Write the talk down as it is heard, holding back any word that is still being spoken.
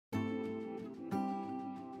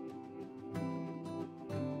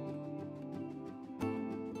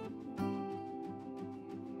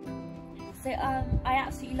So I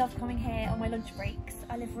absolutely love coming here on my lunch breaks.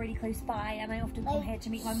 I live really close by and I often come here to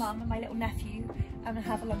meet my mum and my little nephew and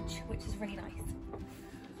have a lunch, which is really nice.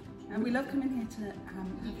 And we love coming here to have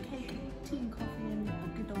cake, tea and coffee and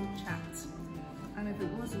a good old chat. And if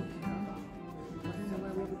it wasn't here, I don't know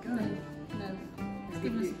where we would go. No. It's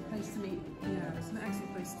given us a place to meet. Yeah, it's an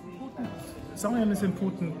excellent place to meet. Zion is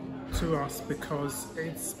important to us because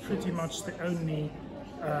it's pretty much the only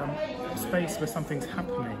space where something's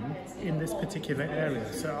happening in this particular area.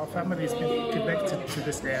 So our family has been connected to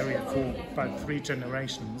this area for about 3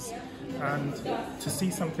 generations, and to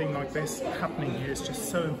see something like this happening here is just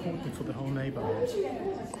so important for the whole neighbourhood.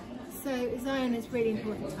 So Zion is really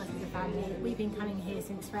important to us as a family. We've been coming here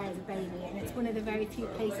since Freya's a baby, and it's one of the very few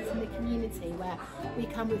places in the community where we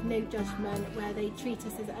come with no judgment, where they treat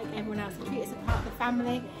us as like everyone else, they treat us as part of the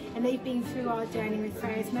family, and they've been through our journey with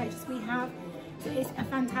Freya as much as we have. So it's a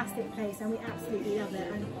fantastic place and we absolutely love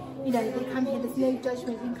it. And you know, you come here, there's no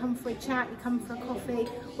judgment, you can come for a chat, you come for a coffee,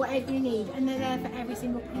 whatever you need, and they're there for every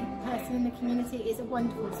single person in the community. It's a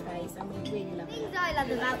wonderful space and we really love it. Things I love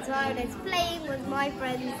about Zion is playing with my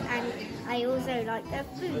friends, and I also like their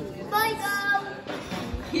food. Bye,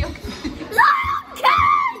 go!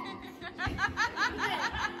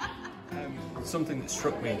 Something that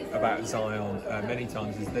struck me about Zion many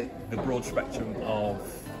times is the broad spectrum of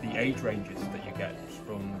the age ranges that you get,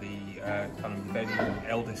 from the kind of the very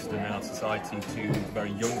eldest in our society to the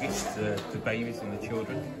very youngest, the babies and the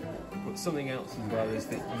children. But something else as well is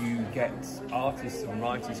that you get artists and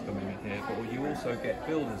writers coming in here, but you also get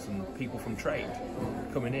builders and people from trade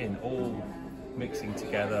coming in, all mixing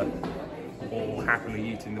together, all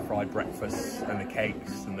happily eating the fried breakfasts and the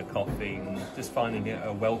cakes and the coffee, and just finding it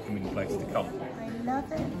a welcoming place to come. I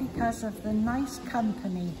love it because of the nice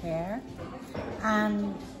company here,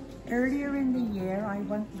 and earlier in the year I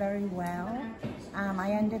went very well and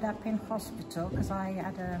I ended up in hospital because I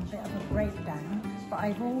had a bit of a breakdown, but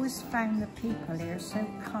I've always found the people here so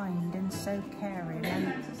kind and so caring,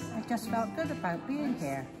 and I just felt good about being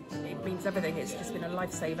here. It means everything. It's just been a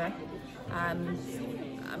lifesaver.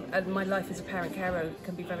 And my life as a parent carer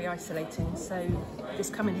can be very isolating, so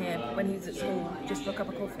just coming here when he's at school, just for a cup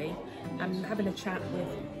of coffee and having a chat with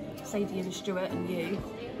Sadie and Stuart and you,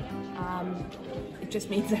 it just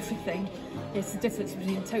means everything. It's the difference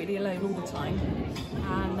between totally alone all the time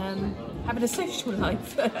and having a social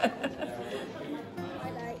life. I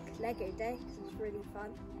like Lego Day because it's really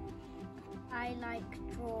fun. I like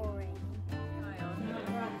drawing.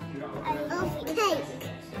 I love cake.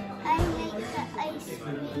 I make the ice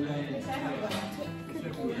cream,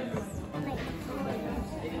 cookies.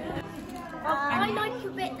 I like a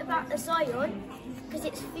bit about the Zion because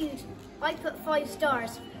it's food. I put 5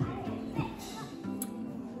 stars.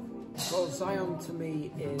 Well, Zion to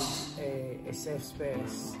me is a safe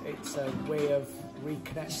space. It's a way of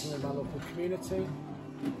reconnecting with my local community,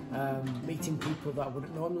 meeting people that I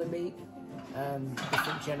wouldn't normally meet,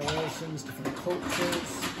 different generations, different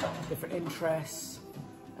cultures, different interests.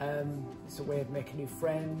 It's a way of making new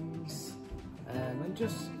friends, and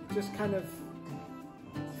just kind of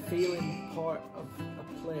feeling part of a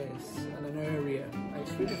place and an area.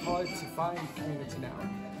 It's really hard to find community now.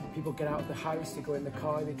 People get out of the house, they go in the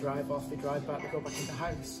car, they drive off, they drive back, they go back in the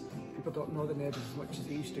house. People don't know the neighbours as much as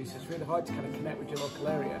they used to, so it's really hard to kind of connect with your local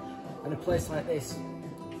area. And a place like this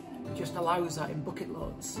just allows that in bucket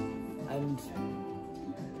loads. And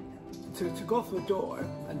to go through the door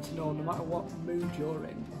and to know no matter what mood you're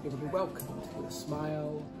in, you'll be welcomed with a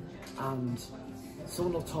smile, and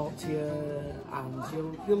someone will talk to you, and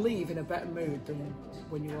you'll leave in a better mood than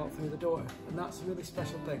when you walk through the door. And that's a really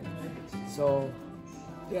special thing. So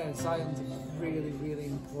yeah, Zion's a really, really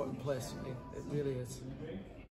important place for me. It really is.